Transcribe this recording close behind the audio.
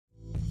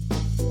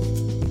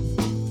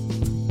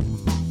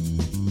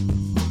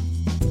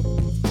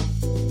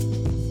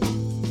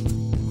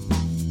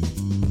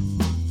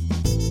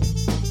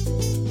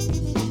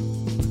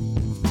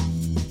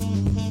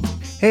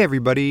Hey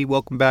everybody,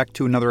 welcome back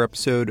to another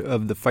episode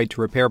of the Fight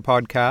to Repair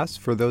podcast.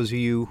 For those of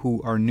you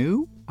who are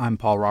new, I'm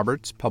Paul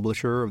Roberts,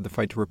 publisher of the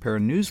Fight to Repair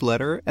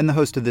newsletter and the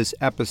host of this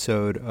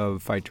episode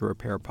of Fight to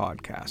Repair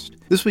podcast.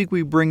 This week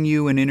we bring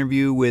you an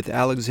interview with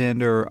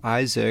Alexandre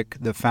Isaac,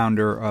 the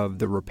founder of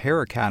the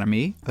Repair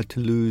Academy, a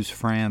Toulouse,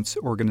 France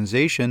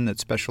organization that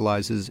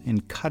specializes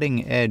in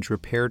cutting-edge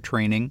repair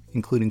training,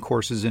 including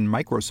courses in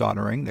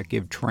microsoldering that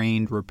give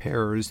trained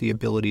repairers the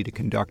ability to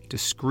conduct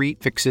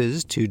discrete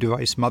fixes to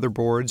device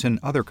motherboards and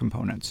other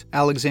components.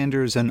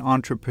 Alexandre is an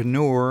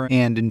entrepreneur,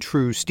 and in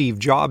true Steve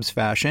Jobs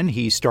fashion,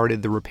 he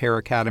started the Repair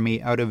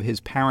Academy out of his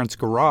parents'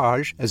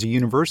 garage as a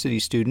university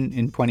student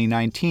in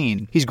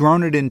 2019. He's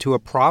grown it into a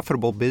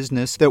profitable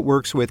business that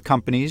works with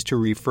companies to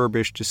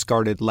refurbish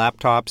discarded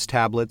laptops,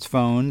 tablets,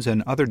 phones,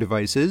 and other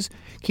devices,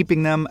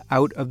 keeping them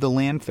out of the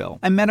landfill.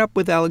 I met up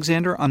with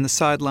Alexandre on the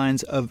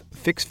sidelines of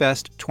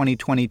FixFest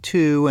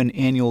 2022, an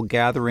annual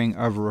gathering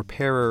of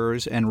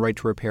repairers and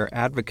right-to-repair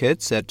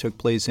advocates that took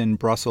place in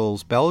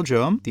Brussels,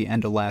 Belgium, the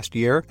end of last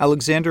year.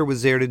 Alexandre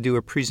was there to do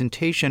a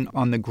presentation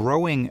on the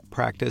growing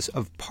practice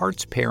of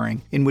parts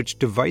pairing, in which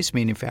device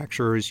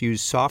manufacturers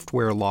use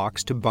software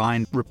locks to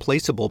bind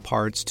replaceable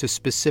parts to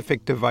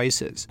specific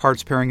devices.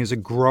 Parts pairing is a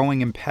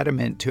growing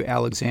impediment to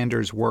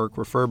Alexandre's work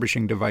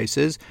refurbishing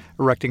devices,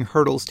 erecting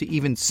hurdles to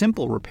even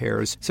simple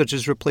repairs, such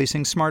as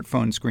replacing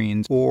smartphone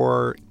screens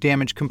or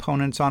damaged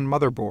components on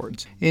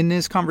motherboards. In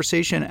this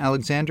conversation,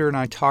 Alexandre and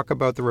I talk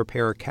about the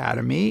Repair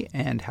Academy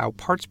and how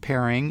parts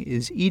pairing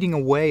is eating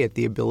away at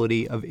the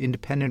ability of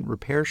independent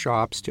repair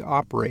shops to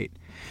operate.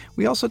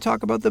 We also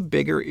talk about the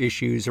bigger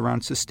issues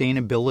around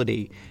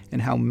sustainability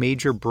and how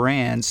major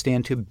brands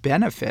stand to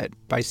benefit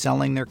by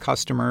selling their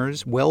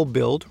customers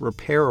well-built,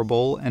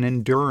 repairable, and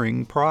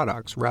enduring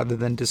products rather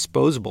than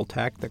disposable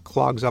tech that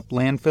clogs up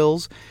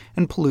landfills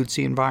and pollutes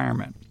the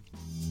environment.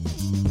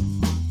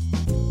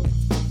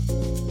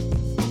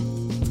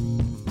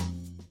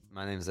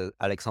 My name is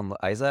Alexandre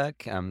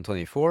Isaac. I'm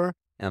 24.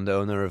 I'm the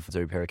owner of the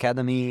Repair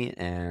Academy,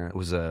 and it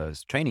was a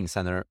training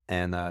center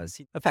and a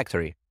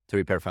factory to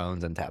repair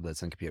phones and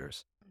tablets and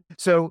computers.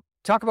 So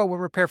talk about what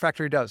Repair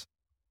Factory does.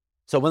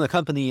 So when a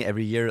company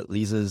every year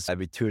leases,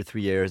 every 2 or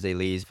 3 years, they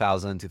lease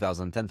 1,000,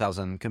 2,000,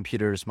 10,000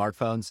 computers,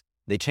 smartphones,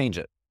 they change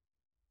it.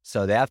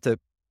 So they have to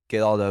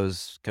get all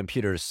those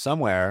computers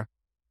somewhere.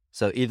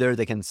 So either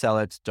they can sell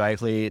it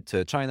directly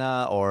to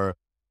China or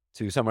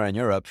to somewhere in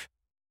Europe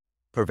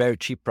for very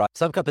cheap price.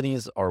 Some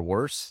companies are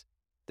worse.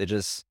 They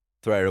just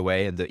throw it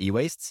away in the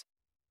e-waste,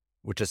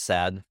 which is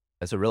sad.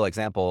 As a real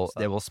example,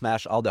 they will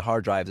smash all the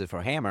hard drives with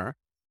a hammer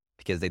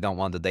because they don't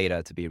want the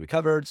data to be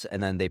recovered,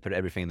 and then they put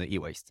everything in the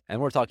e-waste. And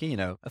we're talking,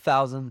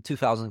 1,000,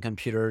 2,000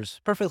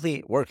 computers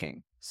perfectly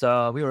working.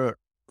 So we were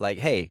like,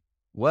 hey,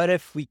 what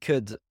if we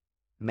could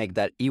make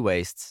that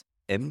e-waste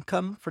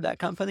income for that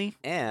company,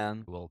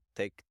 and we'll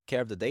take care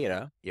of the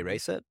data,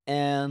 erase it,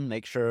 and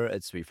make sure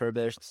it's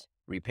refurbished,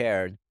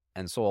 repaired,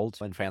 and sold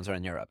in France or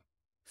in Europe.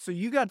 So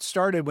you got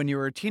started when you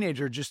were a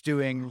teenager just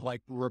doing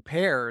like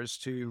repairs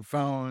to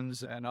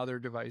phones and other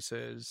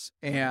devices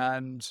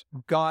and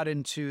got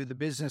into the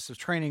business of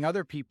training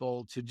other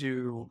people to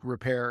do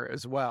repair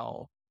as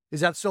well.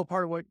 Is that still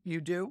part of what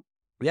you do?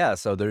 Yeah,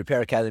 so the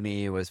Repair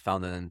Academy was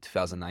founded in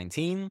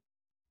 2019,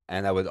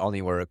 and I would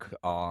only work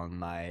on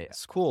my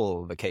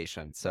school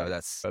vacation. So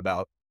that's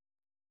about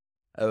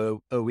a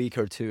week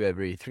or two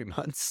every 3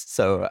 months.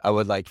 So I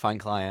would find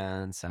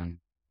clients and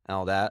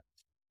all that.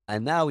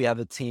 And now we have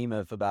a team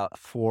of about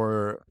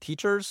 4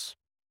 teachers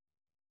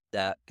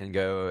that can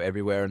go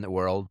everywhere in the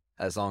world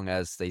as long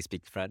as they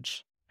speak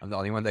French. I'm the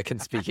only one that can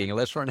speak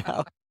English for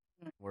now.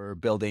 We're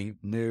building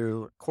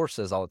new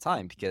courses all the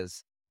time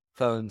because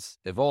phones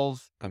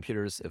evolve,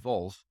 computers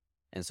evolve.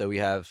 And so we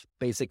have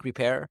basic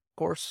repair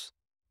course,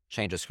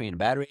 change a screen and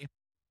battery,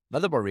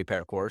 motherboard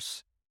repair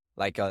course,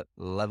 like a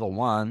level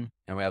 1,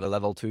 and we have a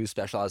level 2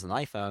 specialized on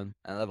iPhone,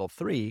 and level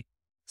 3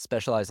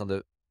 specialized on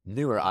the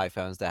newer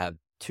iPhones that have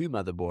 2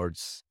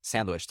 motherboards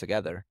sandwiched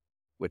together,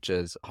 which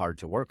is hard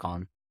to work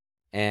on.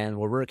 And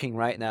we're working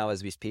right now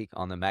as we speak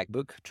on the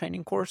MacBook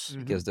training course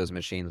because those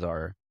machines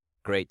are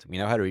great. We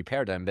know how to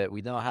repair them, but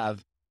we don't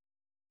have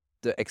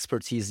the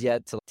expertise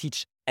yet to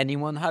teach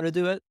anyone how to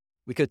do it.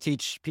 We could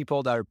teach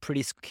people that are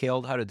pretty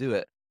skilled how to do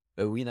it,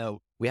 but we know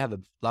we have a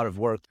lot of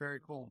work.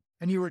 Very cool.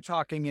 And you were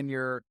talking in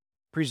your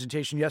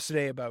presentation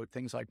yesterday about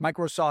things like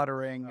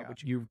microsoldering,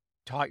 which you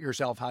taught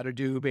yourself how to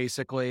do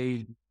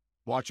basically,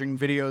 watching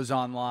videos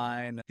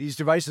online. These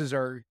devices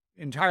are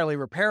entirely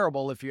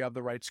repairable if you have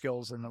the right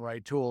skills and the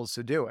right tools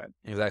to do it.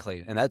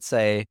 Exactly. And I'd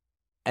say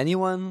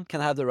anyone can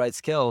have the right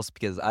skills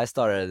because I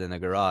started in a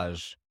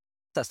garage.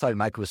 I started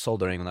micro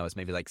soldering when I was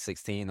maybe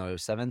 16 or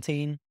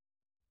 17.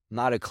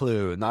 Not a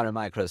clue, not a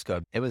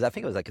microscope. I think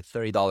it was like a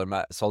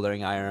 $30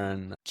 soldering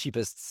iron,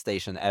 cheapest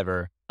station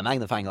ever, a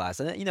magnifying glass.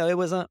 And it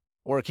wasn't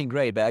working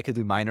great, but I could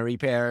do minor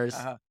repairs.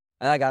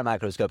 And I got a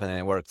microscope and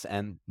it worked.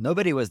 And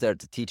nobody was there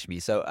to teach me.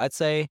 So I'd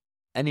say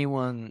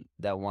anyone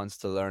that wants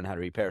to learn how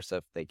to repair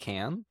stuff, they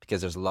can, because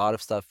there's a lot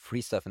of stuff,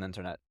 free stuff on the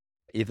internet,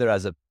 either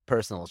as a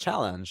personal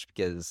challenge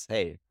because,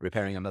 hey,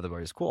 repairing a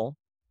motherboard is cool,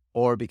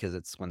 or because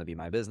it's going to be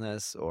my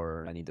business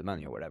or I need the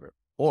money or whatever.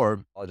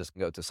 Or I'll just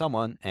go to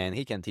someone and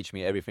he can teach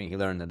me everything he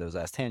learned in those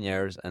last 10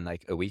 years in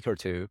like a week or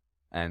two.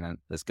 And then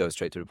let's go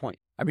straight to the point.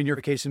 I mean, you're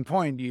a case in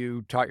point.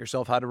 You taught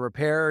yourself how to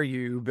repair,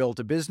 you built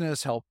a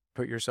business, helped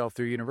put yourself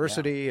through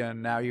university,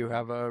 and now you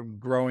have a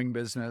growing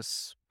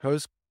business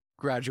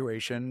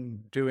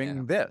post-graduation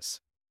doing this.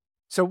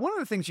 So one of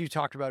the things you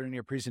talked about in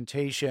your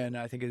presentation,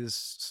 I think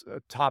is a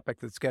topic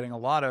that's getting a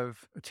lot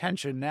of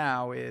attention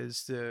now,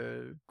 is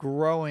the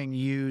growing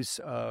use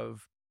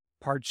of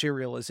part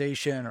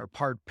serialization or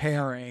part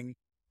pairing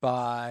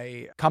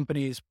by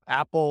companies,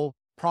 Apple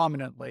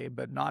prominently,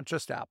 but not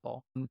just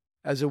Apple,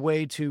 as a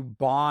way to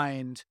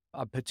bind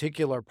a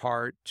particular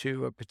part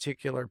to a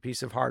particular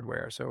piece of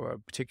hardware. So a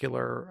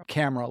particular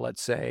camera,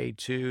 let's say,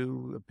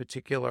 to a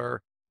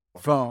particular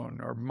phone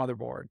or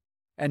motherboard,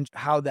 and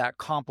how that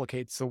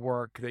complicates the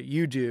work that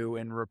you do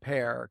in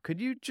repair. Could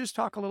you just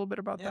talk a little bit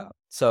about that?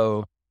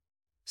 So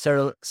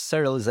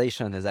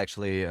serialization is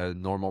actually a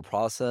normal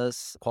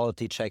process,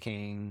 quality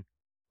checking,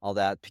 all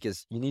that,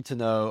 because you need to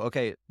know,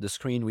 okay, the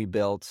screen we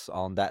built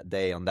on that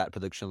day, on that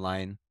production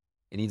line,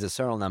 it needs a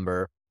serial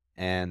number.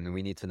 And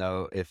we need to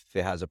know if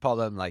it has a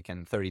problem, like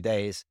in 30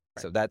 days.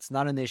 Right. So that's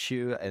not an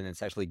issue. And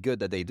it's actually good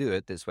that they do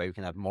it. This way we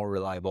can have more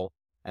reliable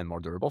and more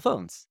durable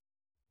phones.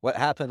 What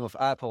happened with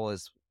Apple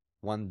is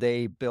when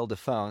they build a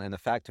phone in a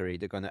factory,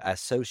 they're going to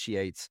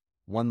associate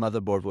one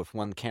motherboard with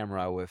one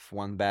camera, with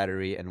one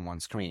battery and one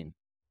screen.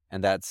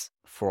 And that's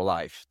for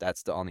life.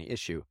 That's the only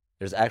issue.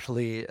 There's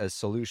actually a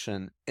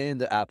solution in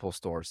the Apple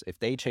stores. If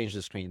they change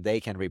the screen,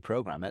 they can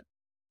reprogram it,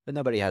 but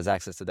nobody has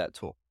access to that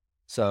tool.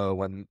 So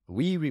when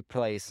we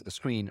replace a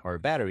screen or a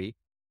battery,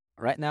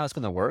 right now it's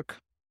going to work,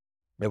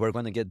 but we're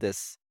going to get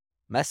this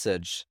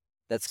message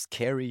that's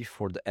scary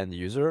for the end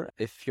user.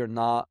 If you're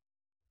not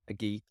a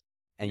geek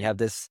and you have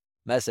this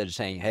message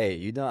saying, hey,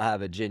 you don't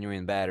have a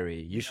genuine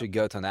battery, you should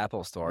go to an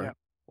Apple store. Yeah.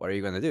 What are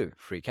you going to do?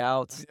 Freak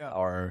out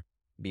or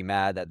be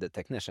mad at the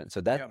technician?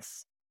 So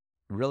that's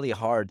really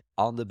hard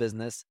on the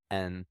business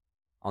and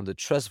on the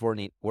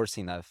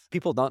trustworthiness.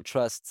 People don't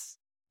trust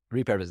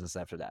repair business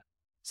after that.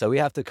 So we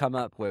have to come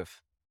up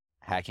with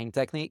hacking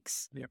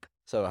techniques.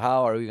 So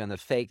how are we going to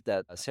fake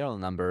that serial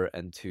number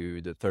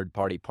into the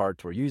third-party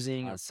part we're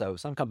using? So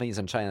some companies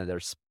in China, they're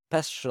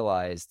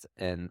specialized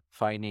in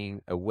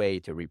finding a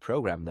way to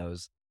reprogram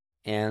those.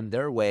 And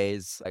there are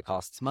ways that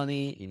costs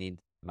money. You need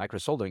micro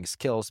soldering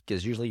skills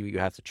because usually you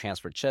have to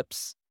transfer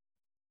chips.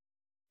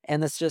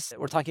 And it's just,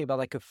 we're talking about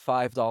like a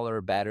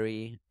 $5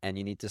 battery and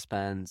you need to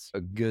spend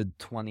a good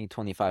 20,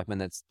 25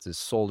 minutes to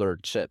solder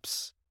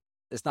chips.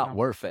 It's not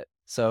worth it.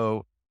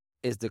 So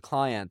is the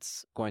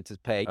client going to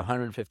pay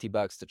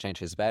 $150 to change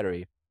his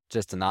battery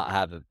just to not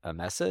have a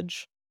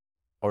message,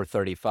 or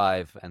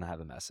 $35 and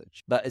have a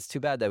message? But it's too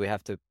bad that we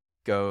have to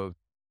go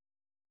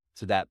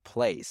to that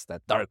place,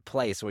 that dark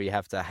place where you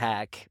have to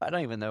hack. I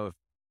don't even know if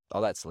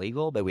all that's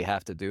legal, but we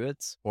have to do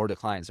it or the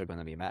clients are going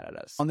to be mad at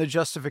us. On the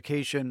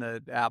justification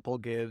that Apple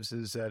gives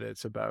is that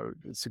it's about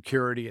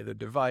security of the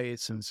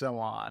device and so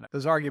on.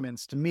 Those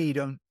arguments to me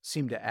don't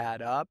seem to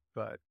add up,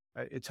 but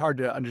it's hard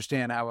to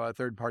understand how a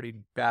third-party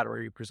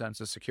battery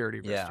presents a security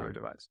risk to a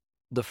device.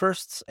 The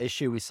first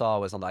issue we saw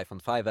was on the iPhone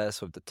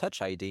 5S with the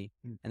Touch ID.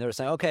 And they were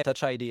saying, okay,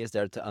 Touch ID is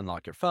there to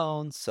unlock your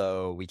phone,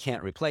 so we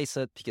can't replace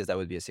it because that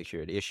would be a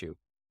security issue.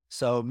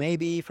 So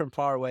maybe from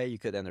far away you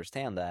could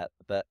understand that.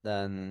 But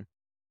then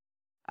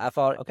I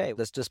thought, okay,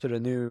 let's just put a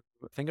new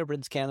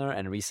fingerprint scanner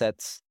and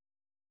reset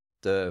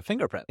the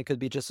fingerprint. It could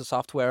be just a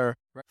software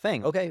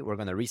thing. Okay, we're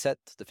going to reset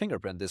the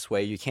fingerprint. This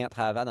way you can't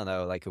have, I don't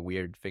know, like a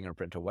weird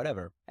fingerprint or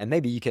whatever. And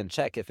maybe you can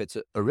check if it's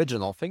an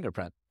original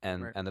fingerprint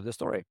and end of the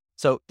story.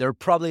 So there are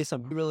probably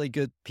some really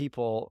good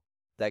people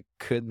that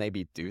could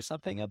maybe do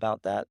something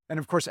about that. And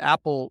of course,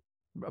 Apple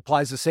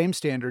applies the same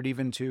standard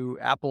even to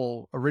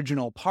Apple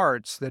original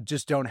parts that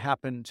just don't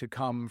happen to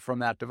come from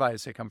that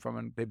device.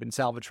 They've been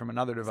salvaged from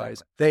another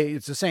device. Exactly.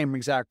 It's the same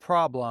exact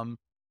problem.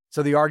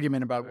 So the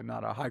argument about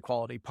not a high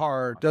quality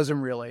part doesn't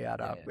really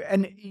add up.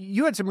 And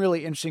you had some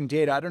really interesting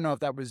data. I don't know if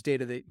that was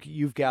data that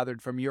you've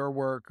gathered from your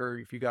work or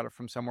if you got it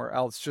from somewhere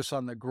else, just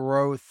on the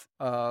growth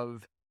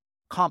of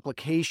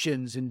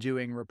complications in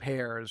doing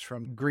repairs.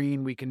 From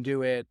green, we can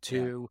do it,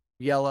 to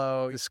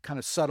yellow, this kind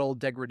of subtle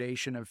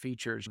degradation of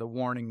features. The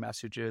warning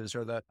messages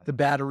or the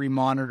battery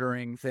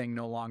monitoring thing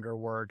no longer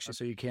works,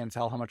 so you can't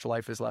tell how much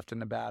life is left in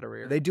the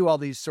battery. They do all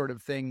these sort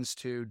of things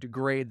to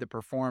degrade the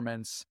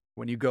performance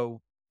when you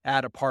go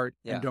add a part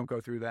and don't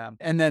go through them.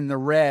 And then the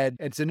red,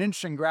 it's an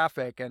interesting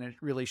graphic, and it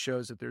really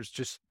shows that there's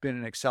just been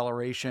an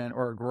acceleration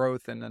or a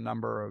growth in the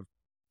number of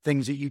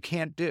things that you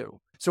can't do.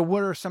 So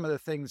what are some of the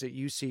things that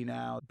you see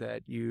now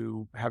that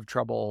you have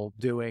trouble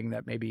doing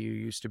that maybe you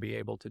used to be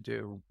able to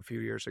do a few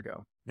years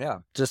ago? Yeah,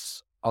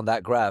 just on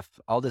that graph,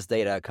 all this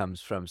data comes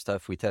from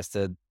stuff we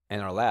tested in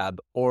our lab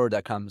or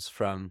that comes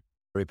from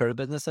repair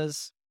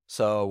businesses.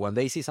 So when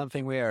they see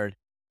something weird,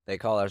 they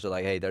call us, they're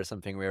like, hey, there's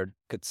something weird.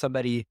 Could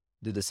somebody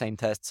do the same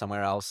test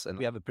somewhere else? And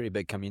we have a pretty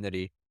big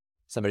community.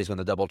 Somebody's going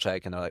to double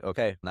check and they're like,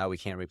 okay, now we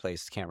can't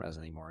replace cameras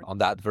anymore on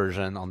that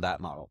version, on that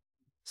model.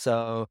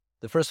 So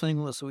The first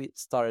thing we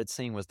started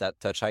seeing was that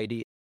Touch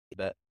ID.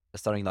 But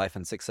starting the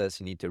iPhone 6s,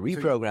 you need to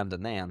reprogram the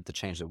NAND to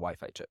change the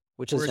Wi-Fi chip,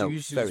 which is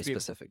very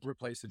specific.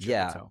 Replace the chip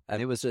Yeah, itself.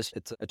 and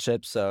it's a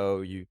chip,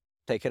 so you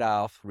take it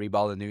off,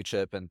 reball a new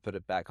chip, and put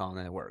it back on,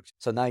 and it works.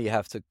 So now you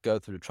have to go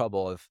through the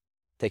trouble of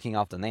taking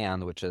off the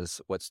NAND, which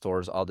is what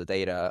stores all the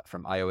data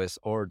from iOS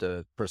or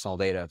the personal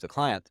data of the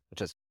client,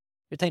 which is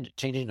you're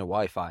changing the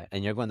Wi-Fi,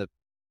 and you're going to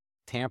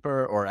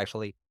tamper or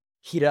actually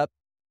heat up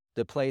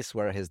the place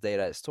where his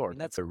data is stored.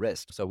 And that's a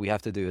risk. So we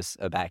have to do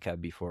a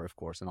backup before, of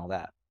course, and all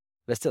that.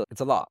 But still,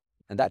 it's a lot.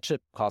 And that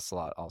chip costs a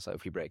lot also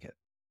if we break it.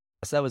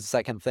 So that was the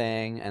second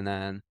thing. And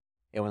then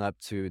it went up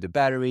to the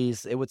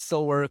batteries. It would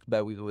still work,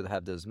 but we would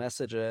have those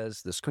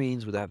messages. The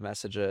screens would have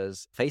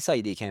messages. Face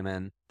ID came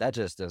in. That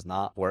just does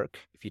not work.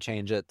 If you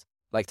change it,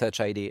 like Touch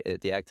ID,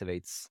 it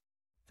deactivates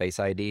Face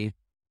ID.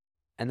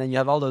 And then you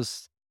have all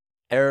those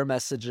error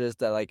messages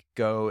that like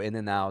go in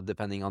and out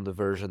depending on the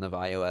version of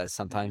iOS.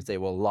 Sometimes they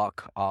will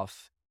lock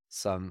off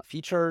some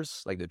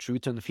features, like the True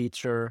Tone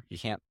feature. You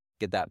can't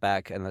get that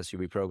back unless you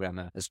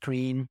reprogram a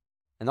screen.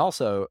 And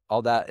also,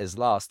 all that is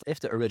lost if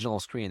the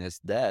original screen is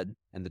dead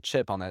and the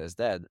chip on that is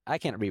dead. I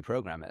can't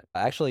reprogram it.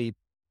 Actually,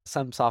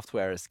 some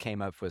softwares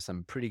came up with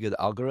some pretty good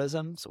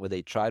algorithms where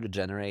they try to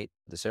generate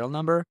the serial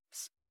number.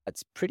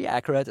 It's pretty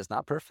accurate. It's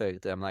not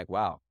perfect. I'm like,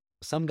 wow.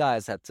 Some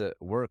guys had to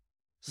work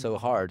so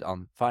hard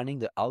on finding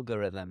the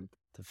algorithm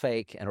to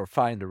fake or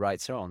find the right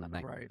serial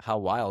number. Like, how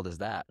wild is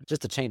that?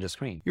 Just to change the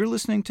screen. You're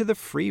listening to the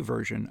free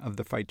version of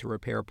the Fight to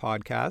Repair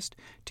podcast.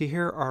 To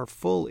hear our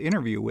full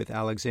interview with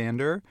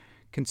Alexandre,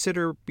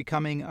 consider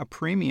becoming a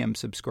premium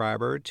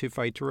subscriber to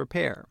Fight to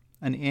Repair.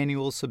 An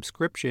annual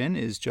subscription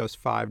is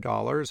just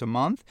 $5 a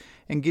month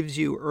and gives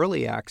you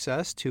early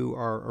access to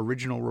our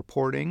original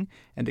reporting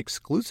and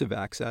exclusive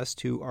access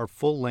to our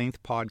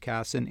full-length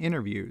podcasts and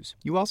interviews.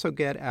 You also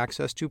get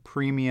access to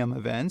premium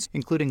events,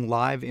 including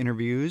live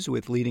interviews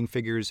with leading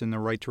figures in the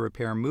Right to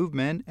Repair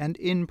movement and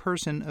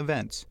in-person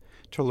events.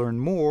 To learn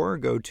more,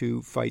 go to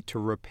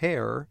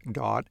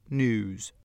fighttorepair.news.